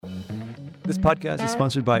This podcast is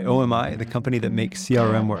sponsored by OMI, the company that makes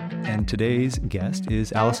CRM work. And today's guest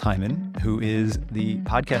is Alice Hyman, who is the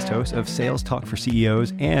podcast host of Sales Talk for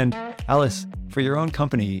CEOs. And Alice, for your own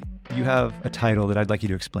company, you have a title that I'd like you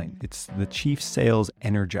to explain. It's the Chief Sales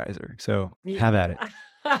Energizer. So have at it.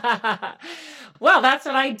 Well, that's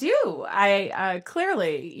what I do. I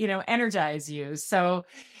clearly, energize you. So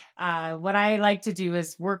what I like to do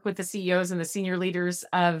is work with the CEOs and the senior leaders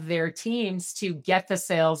of their teams to get the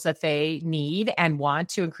sales that they need and want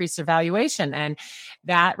to increase their valuation. And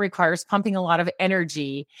that requires pumping a lot of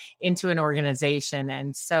energy into an organization.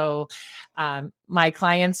 And so my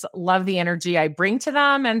clients love the energy I bring to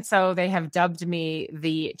them. And so they have dubbed me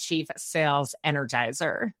the Chief Sales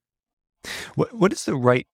Energizer. What is the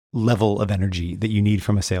right level of energy that you need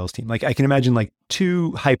from a sales team? Like I can imagine like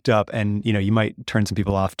too hyped up and, you might turn some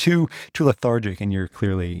people off, too lethargic and you're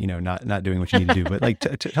clearly, not doing what you need to do. But like,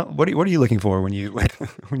 what are you looking for when you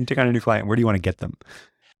take on a new client? Where do you want to get them?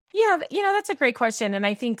 Yeah, that's a great question. And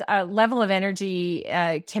I think a level of energy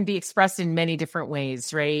can be expressed in many different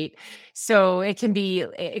ways, right? So it can be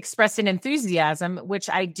expressed in enthusiasm, which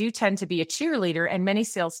I do tend to be a cheerleader, and many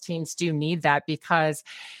sales teams do need that because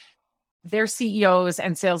their CEOs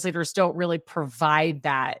and sales leaders don't really provide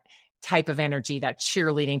that type of energy, that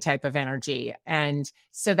cheerleading type of energy. And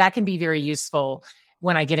so that can be very useful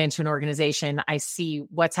when I get into an organization. I see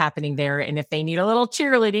what's happening there. And if they need a little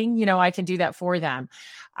cheerleading, I can do that for them.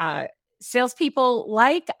 Salespeople,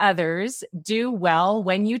 like others, do well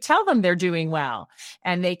when you tell them they're doing well.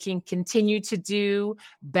 And they can continue to do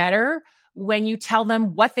better when you tell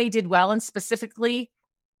them what they did well and specifically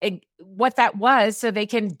what that was so they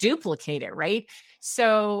can duplicate it, right?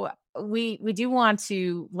 So we do want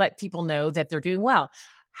to let people know that they're doing well.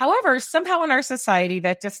 However, somehow in our society,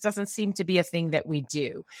 that just doesn't seem to be a thing that we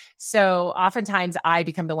do. So oftentimes I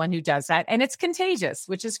become the one who does that, and it's contagious,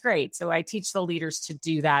 which is great. So I teach the leaders to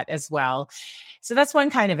do that as well. So that's one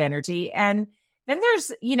kind of energy. And then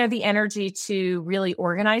there's, the energy to really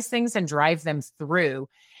organize things and drive them through.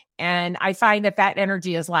 And I find that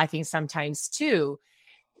energy is lacking sometimes too.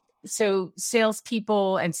 So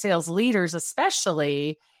salespeople and sales leaders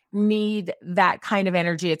especially need that kind of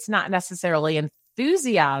energy. It's not necessarily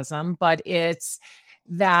enthusiasm, but it's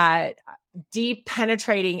that deep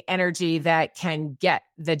penetrating energy that can get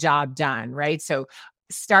the job done, right? So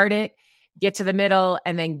start it, get to the middle,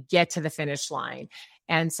 and then get to the finish line.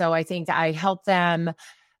 And so I think I help them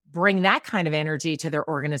bring that kind of energy to their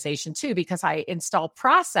organization too, because I install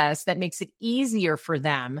process that makes it easier for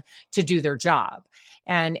them to do their job.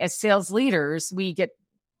 And as sales leaders, we get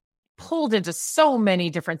pulled into so many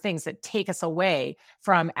different things that take us away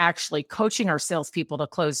from actually coaching our salespeople to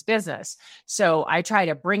close business. So I try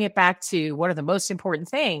to bring it back to what are the most important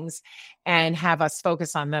things and have us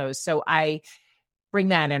focus on those. So I bring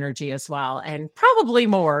that energy as well, and probably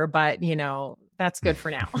more, but that's good for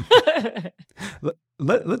now.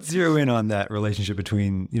 Let's zero in on that relationship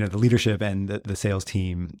between, the leadership and the sales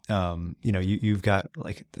team. You've got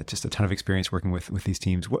like just a ton of experience working with these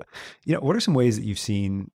teams. What are some ways that you've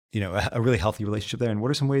seen, a really healthy relationship there? And what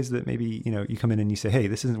are some ways that maybe, you come in and you say, hey,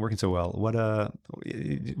 this isn't working so well. What are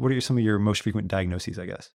some of your most frequent diagnoses, I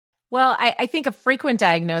guess? Well, I think a frequent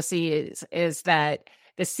diagnosis is that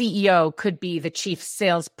the CEO could be the chief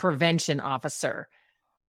sales prevention officer.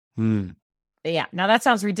 Yeah. Now that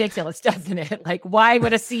sounds ridiculous, doesn't it? Like, why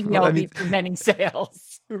would a CEO be preventing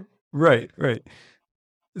sales? Right.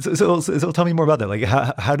 So tell me more about that. Like,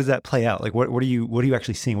 how does that play out? Like, what are you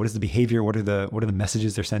actually seeing? What is the behavior? What are the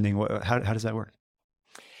messages they're sending? How does that work?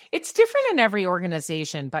 It's different in every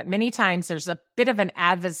organization, but many times there's a bit of an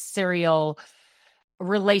adversarial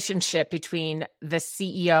relationship between the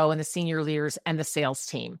CEO and the senior leaders and the sales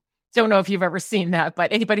team. Don't know if you've ever seen that,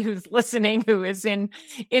 but anybody who's listening who is in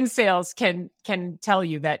sales can tell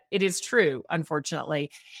you that it is true, unfortunately.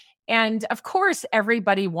 And of course,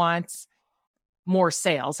 everybody wants more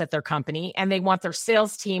sales at their company and they want their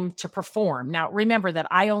sales team to perform. Now, remember that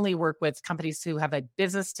I only work with companies who have a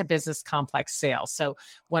business to business complex sale. So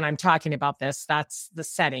when I'm talking about this, that's the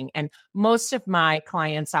setting. And most of my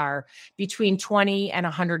clients are between $20 and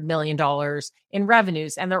 $100 million in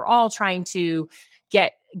revenues, and they're all trying to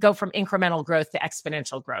go from incremental growth to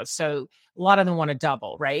exponential growth. So a lot of them want to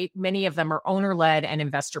double, right? Many of them are owner-led and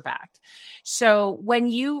investor-backed. So when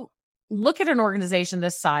you look at an organization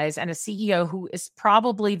this size and a CEO who is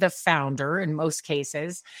probably the founder in most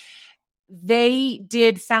cases, they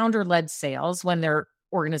did founder-led sales when their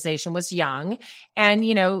organization was young. And,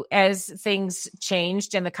 as things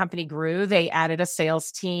changed and the company grew, they added a sales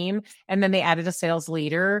team and then they added a sales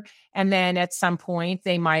leader. And then at some point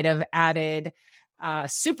they might have added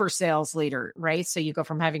super sales leader, right? So you go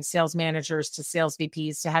from having sales managers to sales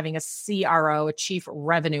VPs to having a CRO, a chief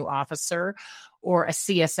revenue officer, or a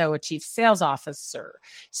CSO, a chief sales officer.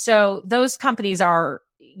 So those companies are,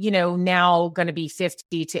 now going to be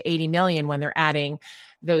 50 to 80 million when they're adding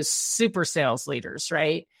those super sales leaders,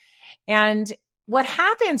 right? And what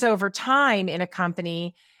happens over time in a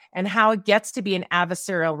company and how it gets to be an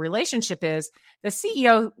adversarial relationship is the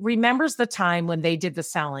CEO remembers the time when they did the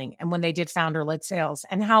selling and when they did founder-led sales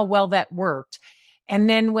and how well that worked. And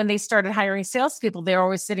then when they started hiring salespeople, they're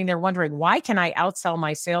always sitting there wondering, why can I outsell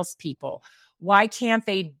my salespeople? Why can't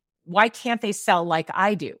they sell like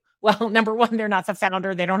I do? Well, number one, they're not the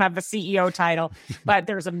founder. They don't have the CEO title, but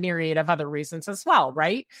there's a myriad of other reasons as well,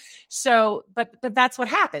 right? So, but that's what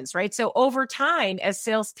happens, right? So over time, as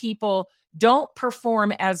salespeople don't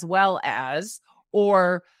perform as well as,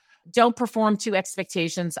 or don't perform to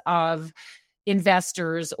expectations of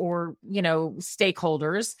investors or,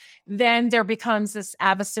 stakeholders, then there becomes this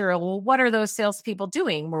adversarial, well, what are those salespeople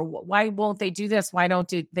doing? Or why won't they do this? Why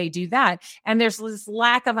don't they do that? And there's this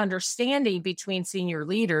lack of understanding between senior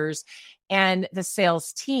leaders and the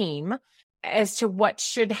sales team as to what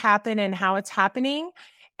should happen and how it's happening.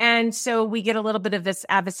 And so we get a little bit of this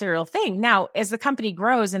adversarial thing. Now, as the company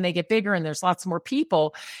grows and they get bigger and there's lots more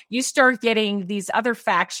people, you start getting these other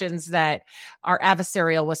factions that are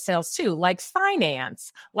adversarial with sales too, like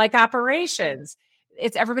finance, like operations.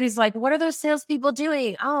 It's everybody's like, what are those salespeople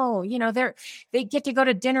doing? Oh, they get to go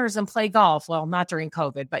to dinners and play golf. Well, not during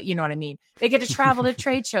COVID, but you know what I mean? They get to travel to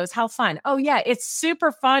trade shows. How fun. Oh yeah. It's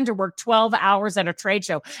super fun to work 12 hours at a trade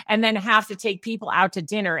show and then have to take people out to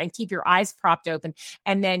dinner and keep your eyes propped open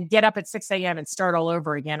and then get up at 6 a.m. and start all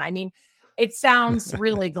over again. I mean, it sounds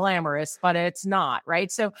really glamorous, but it's not, right?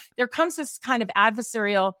 So there comes this kind of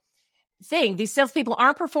adversarial thing. These salespeople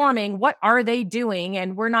aren't performing. What are they doing?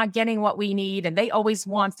 And we're not getting what we need. And they always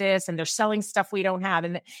want this. And they're selling stuff we don't have.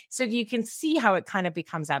 And so you can see how it kind of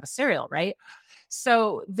becomes adversarial, right?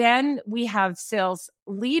 So then we have sales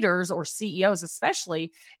leaders or CEOs,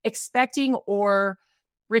 especially, expecting or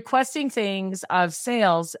requesting things of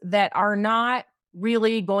sales that are not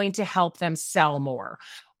really going to help them sell more.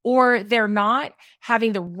 Or they're not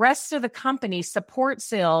having the rest of the company support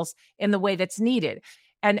sales in the way that's needed.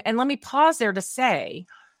 And let me pause there to say,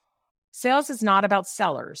 sales is not about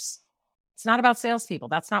sellers. It's not about salespeople.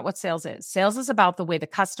 That's not what sales is. Sales is about the way the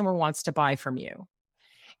customer wants to buy from you.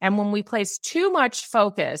 And when we place too much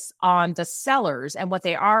focus on the sellers and what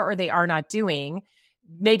they are or they are not doing,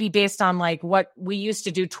 maybe based on like what we used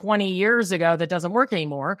to do 20 years ago that doesn't work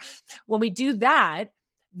anymore, when we do that,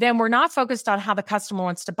 then we're not focused on how the customer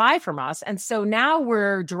wants to buy from us. And so now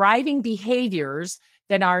we're driving behaviors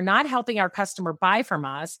that are not helping our customer buy from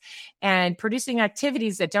us and producing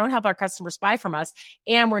activities that don't help our customers buy from us.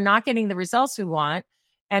 And we're not getting the results we want.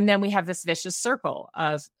 And then we have this vicious circle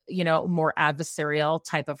of, more adversarial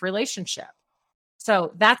type of relationship.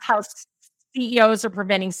 So that's how CEOs are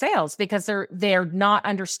preventing sales, because they're not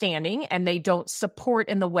understanding and they don't support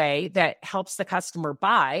in the way that helps the customer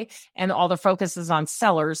buy. And all the focus is on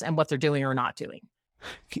sellers and what they're doing or not doing.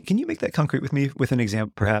 Can you make that concrete with me with an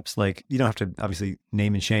example, perhaps? Like, you don't have to obviously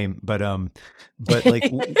name and shame, but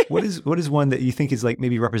like, what is one that you think is like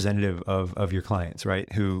maybe representative of your clients,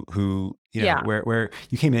 right? Who where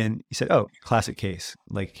you came in, you said, oh, classic case,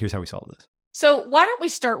 like, here's how we solve this. So why don't we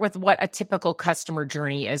start with what a typical customer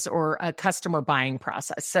journey is, or a customer buying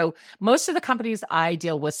process? So most of the companies I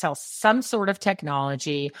deal with sell some sort of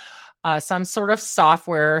technology, some sort of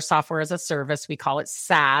software as a service, we call it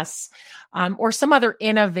SaaS, or some other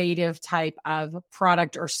innovative type of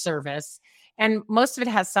product or service. And most of it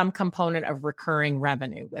has some component of recurring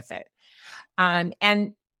revenue with it.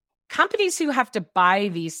 And companies who have to buy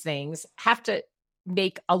these things have to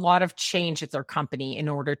make a lot of change at their company in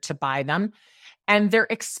order to buy them. And they're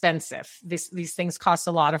expensive. These things cost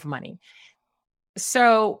a lot of money.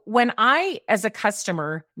 So when I, as a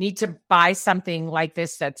customer, need to buy something like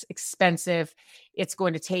this that's expensive, it's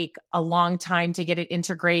going to take a long time to get it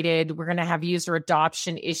integrated. We're going to have user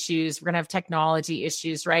adoption issues. We're going to have technology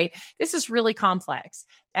issues, right? This is really complex,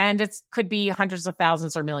 and it could be hundreds of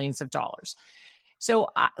thousands or millions of dollars. So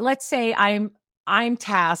let's say I'm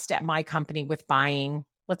tasked at my company with buying,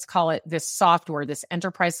 let's call it this software, this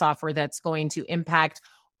enterprise software that's going to impact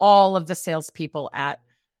all of the salespeople at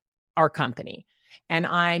our company. And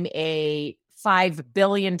I'm a $5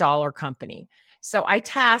 billion company. So I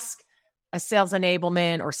task a sales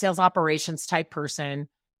enablement or sales operations type person.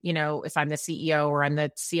 If I'm the CEO or I'm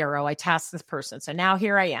the CRO, I task this person. So now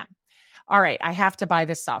here I am. All right, I have to buy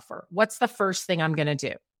this software. What's the first thing I'm going to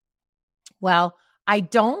do? Well, I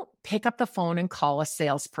don't pick up the phone and call a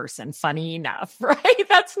salesperson, funny enough, right?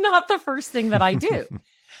 That's not the first thing that I do.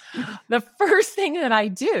 The first thing that I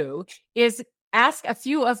do is ask a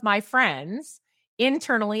few of my friends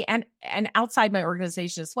internally and outside my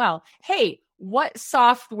organization as well. Hey, what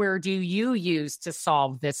software do you use to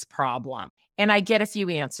solve this problem? And I get a few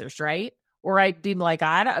answers, right? Or I'd be like,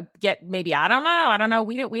 I don't know.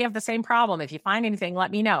 We have the same problem. If you find anything,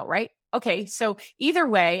 let me know, right? Okay, so either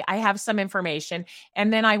way, I have some information,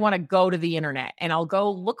 and then I want to go to the internet and I'll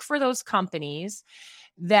go look for those companies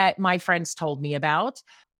that my friends told me about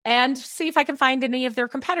and see if I can find any of their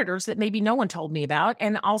competitors that maybe no one told me about.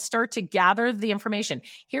 And I'll start to gather the information.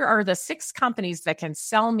 Here are the 6 companies that can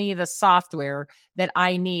sell me the software that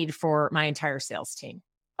I need for my entire sales team.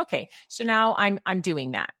 Okay, so now I'm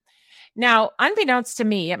doing that. Now, unbeknownst to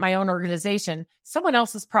me at my own organization, someone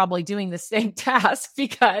else is probably doing the same task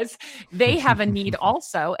because they have a need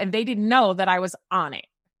also, and they didn't know that I was on it,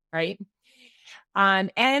 right?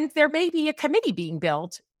 And there may be a committee being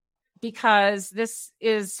built because this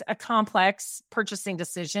is a complex purchasing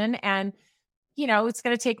decision, and it's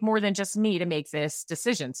going to take more than just me to make this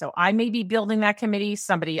decision. So I may be building that committee.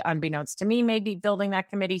 Somebody unbeknownst to me may be building that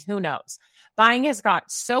committee. Who knows? Buying has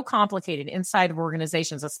got so complicated inside of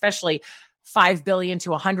organizations, especially $5 billion to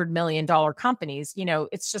 $100 million companies.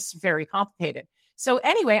 It's just very complicated. So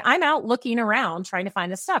anyway, I'm out looking around trying to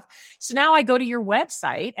find this stuff. So now I go to your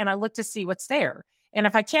website and I look to see what's there. And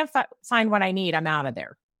if I can't find what I need, I'm out of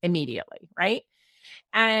there immediately, right?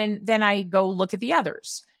 And then I go look at the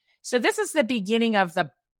others. So this is the beginning of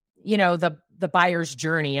the buyer's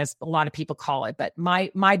journey, as a lot of people call it, but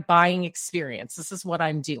my buying experience. This is what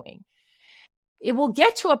I'm doing. It will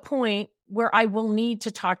get to a point where I will need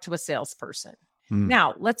to talk to a salesperson.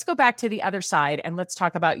 Now, let's go back to the other side and let's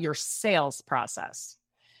talk about your sales process.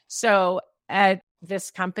 So at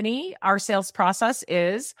this company, our sales process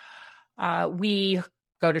is we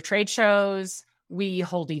go to trade shows, we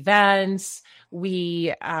hold events,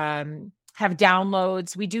 we have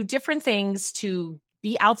downloads. We do different things to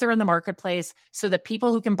be out there in the marketplace so that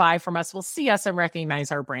people who can buy from us will see us and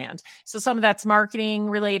recognize our brand. So some of that's marketing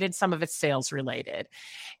related, some of it's sales related.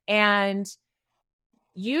 And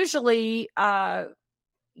usually,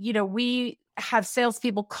 we have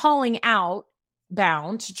salespeople calling out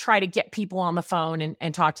bound to try to get people on the phone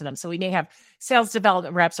and talk to them. So we may have sales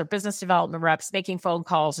development reps or business development reps making phone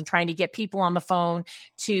calls and trying to get people on the phone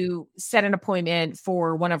to set an appointment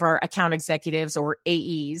for one of our account executives or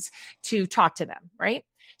AEs to talk to them, right?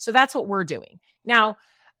 So that's what we're doing. Now,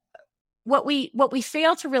 what we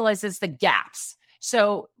fail to realize is the gaps.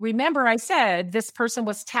 So remember, I said this person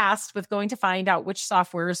was tasked with going to find out which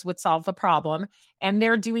softwares would solve the problem, and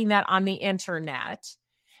they're doing that on the internet.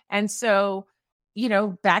 And so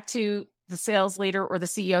back to the sales leader or the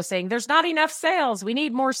CEO saying, there's not enough sales. We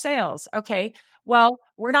need more sales. Okay. Well,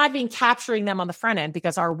 we're not even capturing them on the front end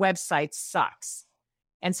because our website sucks.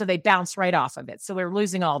 And so they bounce right off of it. So we're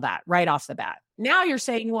losing all that right off the bat. Now you're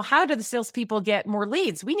saying, well, how do the salespeople get more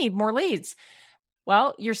leads? We need more leads.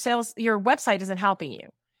 Well, your website isn't helping you.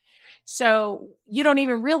 So you don't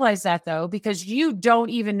even realize that though, because you don't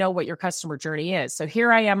even know what your customer journey is. So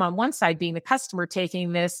here I am on one side being the customer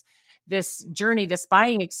taking this journey, this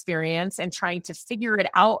buying experience and trying to figure it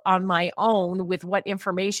out on my own with what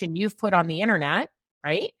information you've put on the internet,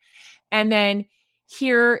 right? And then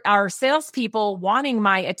here are salespeople wanting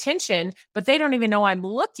my attention, but they don't even know I'm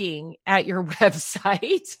looking at your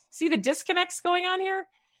website. See the disconnects going on here?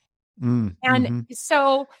 And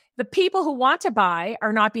so the people who want to buy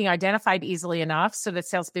are not being identified easily enough so that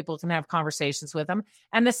salespeople can have conversations with them.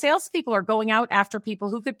 And the salespeople are going out after people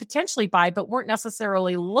who could potentially buy, but weren't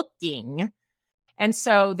necessarily looking. And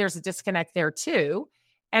so there's a disconnect there too.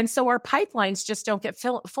 And so our pipelines just don't get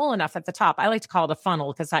full enough at the top. I like to call it a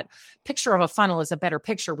funnel because that picture of a funnel is a better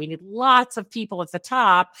picture. We need lots of people at the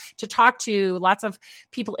top to talk to, lots of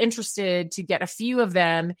people interested to get a few of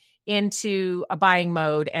them into a buying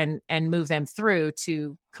mode and move them through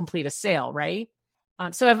to complete a sale, right?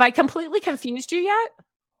 So have I completely confused you yet?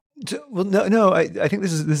 Well, no. I think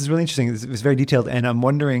this is really interesting. This was very detailed, and I'm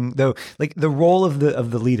wondering though, like the role of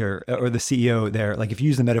the leader or the CEO there. Like if you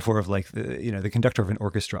use the metaphor of like the conductor of an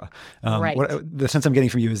orchestra, right. The sense I'm getting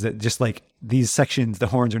from you is that just like these sections, the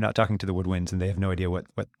horns are not talking to the woodwinds, and they have no idea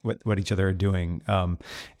what each other are doing.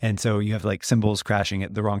 And so you have like cymbals crashing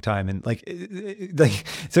at the wrong time, and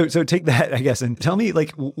so take that, I guess, and tell me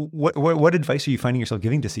like what advice are you finding yourself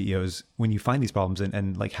giving to CEOs when you find these problems,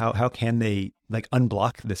 and like how can they like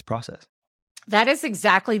unblock this process? That is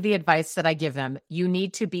exactly the advice that I give them. You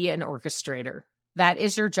need to be an orchestrator. That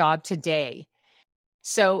is your job today.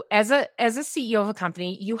 So as a CEO of a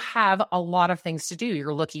company, you have a lot of things to do.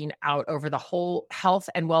 You're looking out over the whole health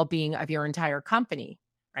and well-being of your entire company,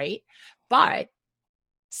 right? But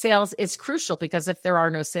sales is crucial because if there are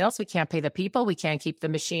no sales, we can't pay the people, we can't keep the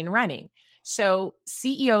machine running. So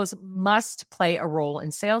CEOs must play a role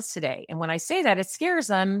in sales today. And when I say that, it scares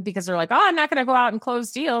them because they're like, oh, I'm not going to go out and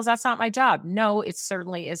close deals. That's not my job. No, it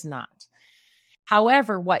certainly is not.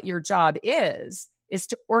 However, what your job is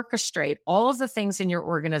to orchestrate all of the things in your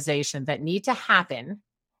organization that need to happen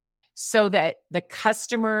so that the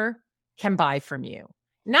customer can buy from you.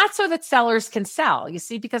 Not so that sellers can sell, you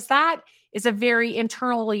see, because that is a very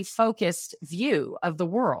internally focused view of the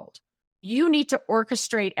world. You need to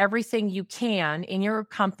orchestrate everything you can in your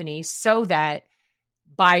company so that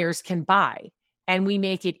buyers can buy, and we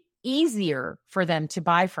make it easier for them to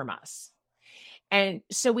buy from us. And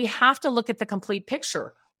so we have to look at the complete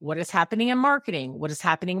picture. What is happening in marketing? What is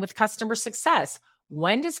happening with customer success?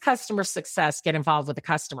 When does customer success get involved with the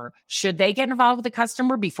customer? Should they get involved with the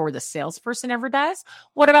customer before the salesperson ever does?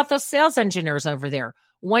 What about those sales engineers over there?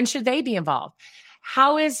 When should they be involved?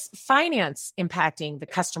 How is finance impacting the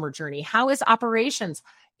customer journey? How is operations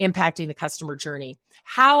impacting the customer journey?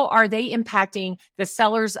 How are they impacting the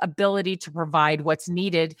seller's ability to provide what's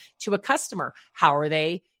needed to a customer? How are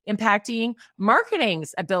they impacting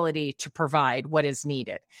marketing's ability to provide what is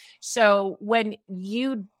needed? So when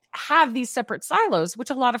you have these separate silos,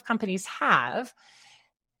 which a lot of companies have,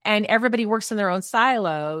 and everybody works in their own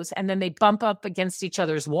silos, and then they bump up against each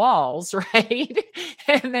other's walls, right?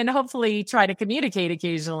 And then hopefully try to communicate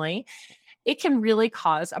occasionally, it can really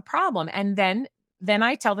cause a problem. And then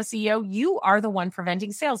I tell the CEO, you are the one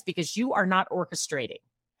preventing sales because you are not orchestrating.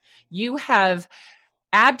 You have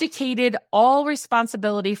abdicated all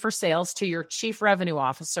responsibility for sales to your chief revenue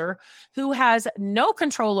officer, who has no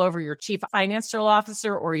control over your chief financial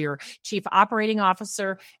officer or your chief operating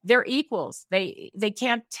officer. They're equals. They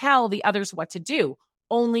can't tell the others what to do.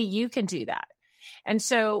 Only you can do that. And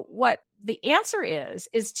so what the answer is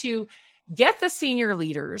to get the senior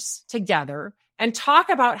leaders together and talk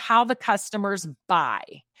about how the customers buy.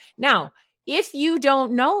 Now, if you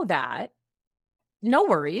don't know that, no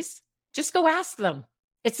worries. Just go ask them.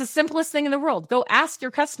 It's the simplest thing in the world. Go ask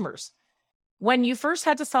your customers. When you first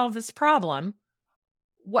had to solve this problem,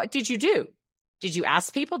 what did you do? Did you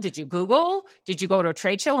ask people? Did you Google? Did you go to a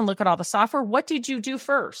trade show and look at all the software? What did you do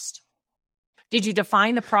first? Did you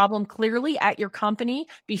define the problem clearly at your company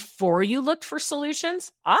before you looked for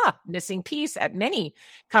solutions? Missing piece at many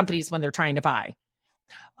companies when they're trying to buy.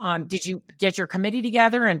 Did you get your committee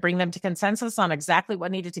together and bring them to consensus on exactly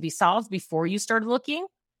what needed to be solved before you started looking?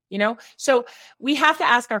 So we have to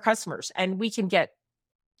ask our customers, and we can get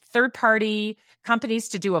third-party companies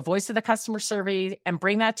to do a voice of the customer survey and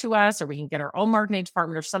bring that to us, or we can get our own marketing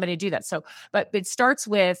department or somebody to do that. So, but it starts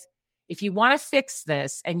with, if you want to fix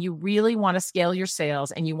this and you really want to scale your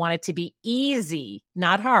sales and you want it to be easy,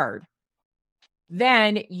 not hard,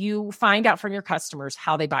 then you find out from your customers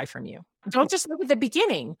how they buy from you. Don't just look at the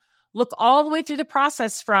beginning. Look all the way through the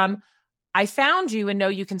process from, I found you and know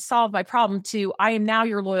you can solve my problem, to I am now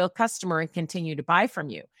your loyal customer and continue to buy from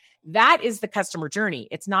you. That is the customer journey.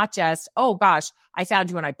 It's not just, oh gosh, I found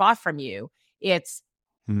you and I bought from you. It's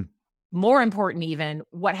more important even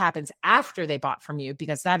what happens after they bought from you,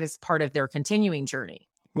 because that is part of their continuing journey.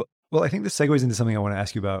 Well, I think this segues into something I want to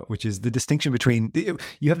ask you about, which is the distinction between,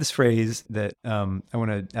 you have this phrase that I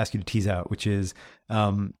want to ask you to tease out, which is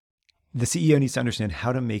the CEO needs to understand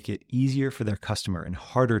how to make it easier for their customer and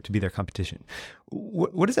harder to be their competition.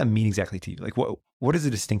 What does that mean exactly to you? Like, what is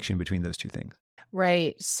the distinction between those two things?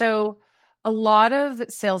 Right. So a lot of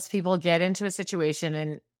salespeople get into a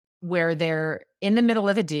situation where they're in the middle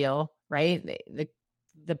of a deal, right?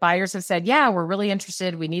 The buyers have said, yeah, we're really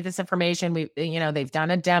interested. We need this information. They've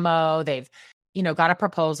done a demo. They've, got a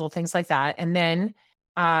proposal, things like that. And then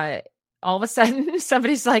all of a sudden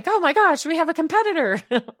somebody's like, oh my gosh, we have a competitor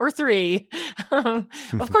or three.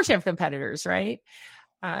 Of course you have competitors, right?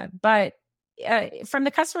 But from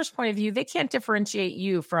the customer's point of view, they can't differentiate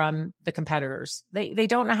you from the competitors. They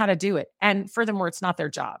don't know how to do it. And furthermore, it's not their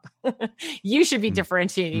job. You should be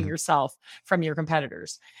differentiating yourself from your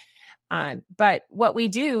competitors. But what we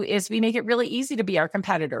do is we make it really easy to be our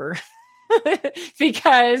competitor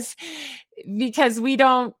because we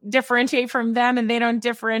don't differentiate from them and they don't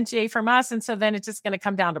differentiate from us. And so then it's just going to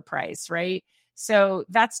come down to price, right? So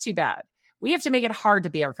that's too bad. We have to make it hard to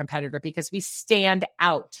be our competitor because we stand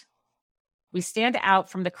out. We stand out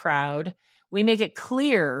from the crowd. We make it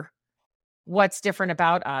clear what's different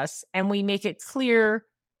about us, and we make it clear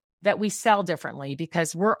that we sell differently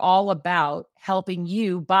because we're all about helping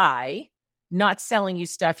you buy not selling you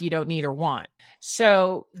stuff you don't need or want.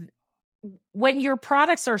 So when your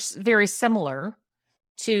products are very similar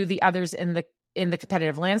to the others in the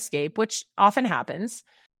competitive landscape, which often happens,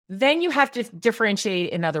 then you have to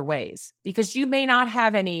differentiate in other ways, because you may not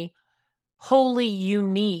have any wholly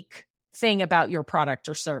unique thing about your product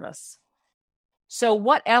or service. So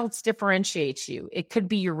what else differentiates you? It could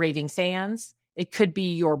be your raving fans. It could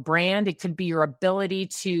be your brand. It could be your ability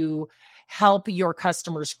to help your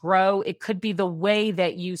customers grow. It could be the way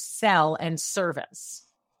that you sell and service.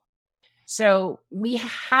 So we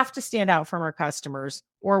have to stand out from our customers,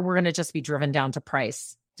 or we're going to just be driven down to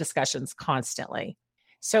price discussions constantly.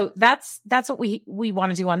 So that's what we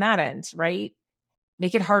want to do on that end, right?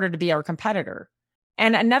 Make it harder to be our competitor.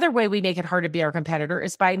 And another way we make it hard to be our competitor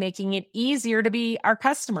is by making it easier to be our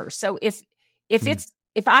customer. So if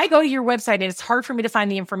I go to your website and it's hard for me to find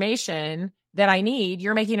the information that I need,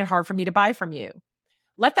 you're making it hard for me to buy from you.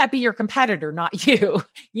 Let that be your competitor, not you.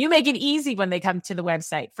 You make it easy when they come to the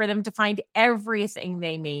website for them to find everything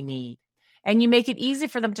they may need. And you make it easy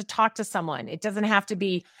for them to talk to someone. It doesn't have to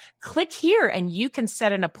be click here and you can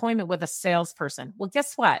set an appointment with a salesperson. Well,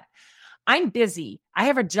 guess what? I'm busy. I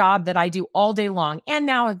have a job that I do all day long. And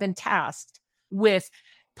now I've been tasked with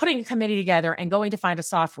putting a committee together and going to find a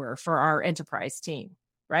software for our enterprise team,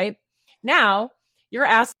 right? Now you're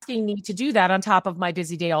asking me to do that on top of my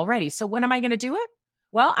busy day already. So when am I going to do it?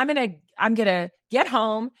 Well, I'm going to get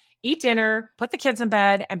home, eat dinner, put the kids in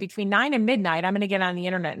bed. And between 9 and midnight, I'm going to get on the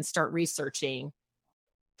internet and start researching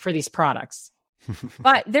for these products.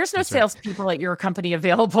 But there's no salespeople at your company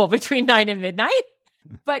available between 9 and midnight.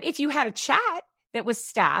 But if you had a chat that was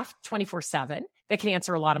staffed 24/7, that can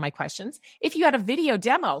answer a lot of my questions. If you had a video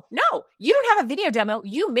demo, no, you don't have a video demo.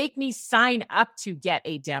 You make me sign up to get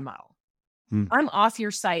a demo. I'm off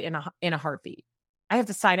your site in a heartbeat. I have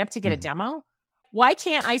to sign up to get a demo. Why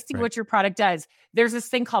can't I see what your product does? There's this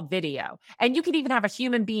thing called video, and you can even have a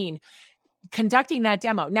human being conducting that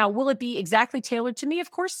demo. Now, will it be exactly tailored to me?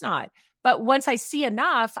 Of course not. But once I see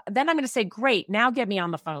enough, then I'm going to say, great, now get me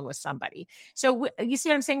on the phone with somebody. So you see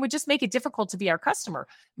what I'm saying? We just make it difficult to be our customer,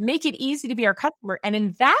 make it easy to be our customer. And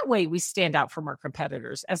in that way, we stand out from our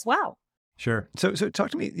competitors as well. Sure. So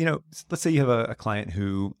talk to me, let's say you have a client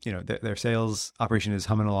who, their sales operation is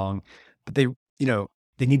humming along, but they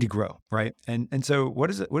need to grow, right? And so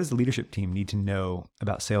what does the leadership team need to know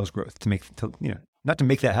about sales growth not to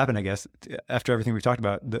make that happen, I guess, after everything we've talked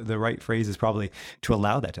about, the right phrase is probably to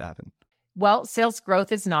allow that to happen. Well, sales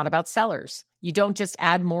growth is not about sellers. You don't just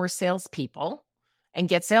add more salespeople and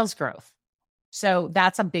get sales growth. So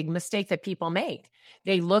that's a big mistake that people make.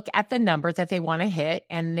 They look at the number that they want to hit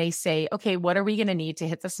and they say, okay, what are we going to need to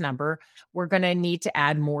hit this number? We're going to need to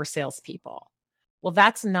add more salespeople. Well,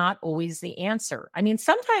 that's not always the answer. I mean,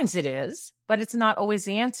 sometimes it is, but it's not always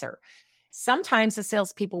the answer. Sometimes the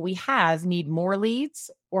salespeople we have need more leads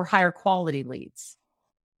or higher quality leads.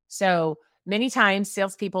 So many times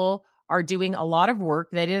salespeople are doing a lot of work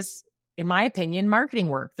that is, in my opinion, marketing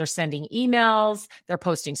work. They're sending emails, they're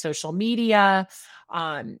posting social media,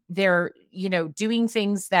 they're, doing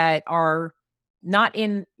things that are not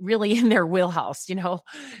really in their wheelhouse.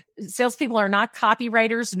 Salespeople are not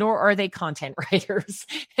copywriters, nor are they content writers.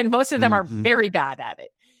 And most of them are very bad at it.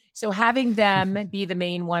 So having them be the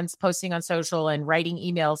main ones posting on social and writing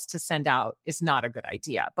emails to send out is not a good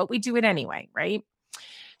idea, but we do it anyway, right?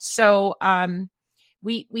 So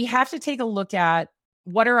we have to take a look at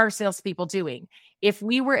what are our salespeople doing. If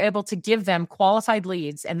we were able to give them qualified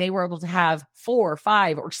leads and they were able to have 4,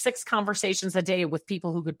 5, or 6 conversations a day with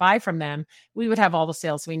people who could buy from them, we would have all the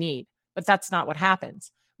sales we need. But that's not what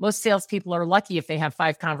happens. Most salespeople are lucky if they have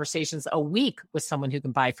 5 conversations a week with someone who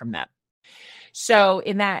can buy from them. So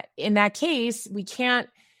in that case, we can't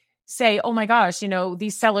say, oh my gosh,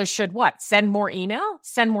 these sellers should what? Send more email,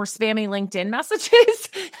 send more spammy LinkedIn messages,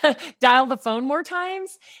 dial the phone more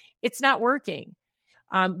times. It's not working.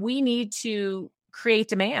 We need to create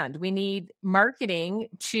demand. We need marketing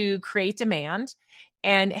to create demand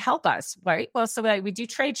and help us, right? Well, so we do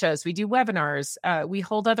trade shows, we do webinars, we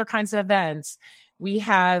hold other kinds of events. We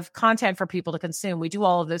have content for people to consume. We do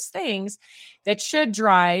all of those things that should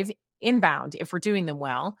drive inbound if we're doing them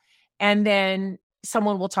well. And then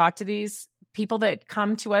someone will talk to these people that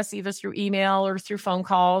come to us either through email or through phone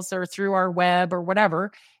calls or through our web or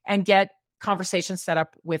whatever, and get conversations set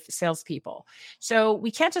up with salespeople. So we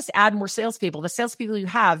can't just add more salespeople. The salespeople you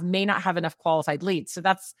have may not have enough qualified leads. So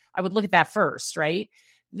I would look at that first, right?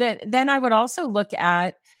 Then I would also look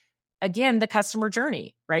at, again, the customer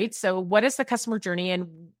journey, right? So what is the customer journey,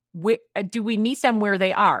 and do we meet them where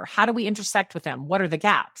they are? How do we intersect with them? What are the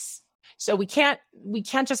gaps? So we can't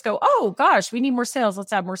just go, oh gosh, we need more sales.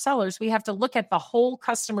 Let's add more sellers. We have to look at the whole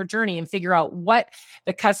customer journey and figure out what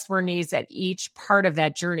the customer needs at each part of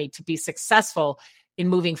that journey to be successful in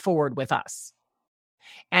moving forward with us.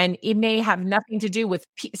 And it may have nothing to do with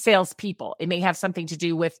salespeople. It may have something to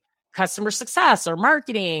do with customer success or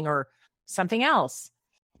marketing or something else.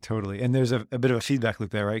 Totally. And there's a bit of a feedback loop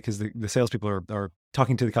there, right? Because the salespeople are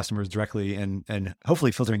talking to the customers directly and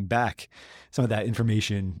hopefully filtering back some of that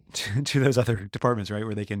information to those other departments, right?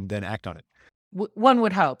 Where they can then act on it. One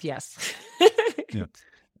would hope, yes. Yeah.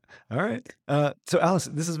 All right. So Alice,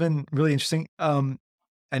 this has been really interesting.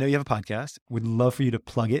 I know you have a podcast. Would love for you to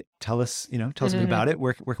plug it. Tell us a bit about it.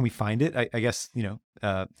 Where can we find it? I guess,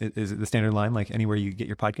 is it the standard line, like anywhere you get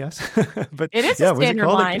your podcast? But it is a standard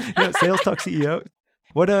line. Sales Talk CEO.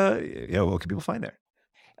 What can people find there?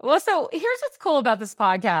 Well, so here's what's cool about this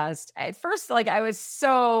podcast. At first, I was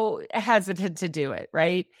so hesitant to do it,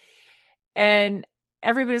 right? And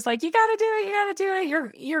everybody's like, you got to do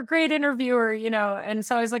it. You're a great interviewer, And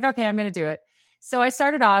so I was like, okay, I'm going to do it. So I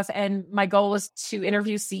started off and my goal was to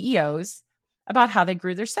interview CEOs about how they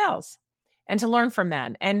grew their sales and to learn from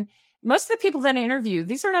them. And most of the people that I interview,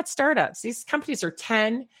 these are not startups. These companies are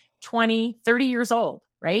 10, 20, 30 years old.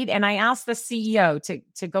 Right. And I asked the CEO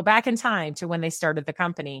to go back in time to when they started the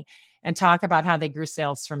company and talk about how they grew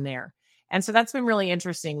sales from there. And so that's been really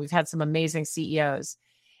interesting. We've had some amazing CEOs.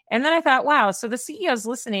 And then I thought, wow, so the CEOs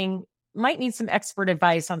listening might need some expert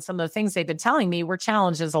advice on some of the things they've been telling me were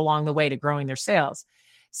challenges along the way to growing their sales.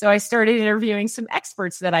 So I started interviewing some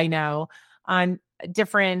experts that I know on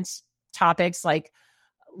different topics like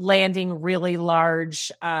landing really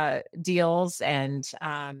large deals and,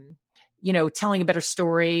 telling a better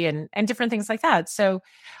story and different things like that. So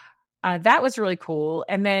that was really cool.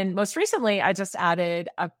 And then most recently, I just added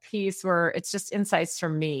a piece where it's just insights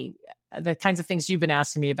from me, the kinds of things you've been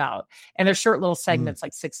asking me about. And they're short little segments,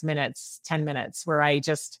 like 6 minutes, 10 minutes, where I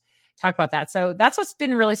just talk about that. So that's what's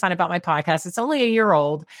been really fun about my podcast. It's only a year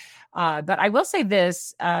old, but I will say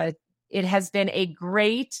this, it has been a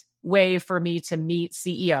great way for me to meet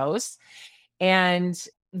CEOs. And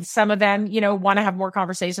some of them, want to have more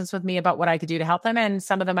conversations with me about what I could do to help them. And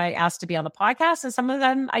some of them I asked to be on the podcast and some of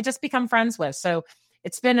them I just become friends with. So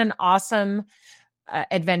it's been an awesome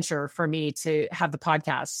adventure for me to have the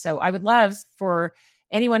podcast. So I would love for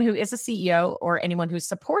anyone who is a CEO or anyone who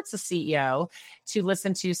supports a CEO to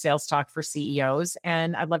listen to Sales Talk for CEOs.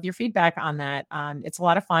 And I'd love your feedback on that. It's a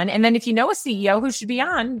lot of fun. And then if you know a CEO who should be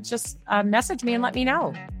on, just message me and let me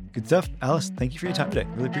know. Good stuff. Alice, thank you for your time today.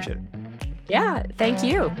 Really appreciate it. Yeah, thank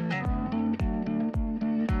you.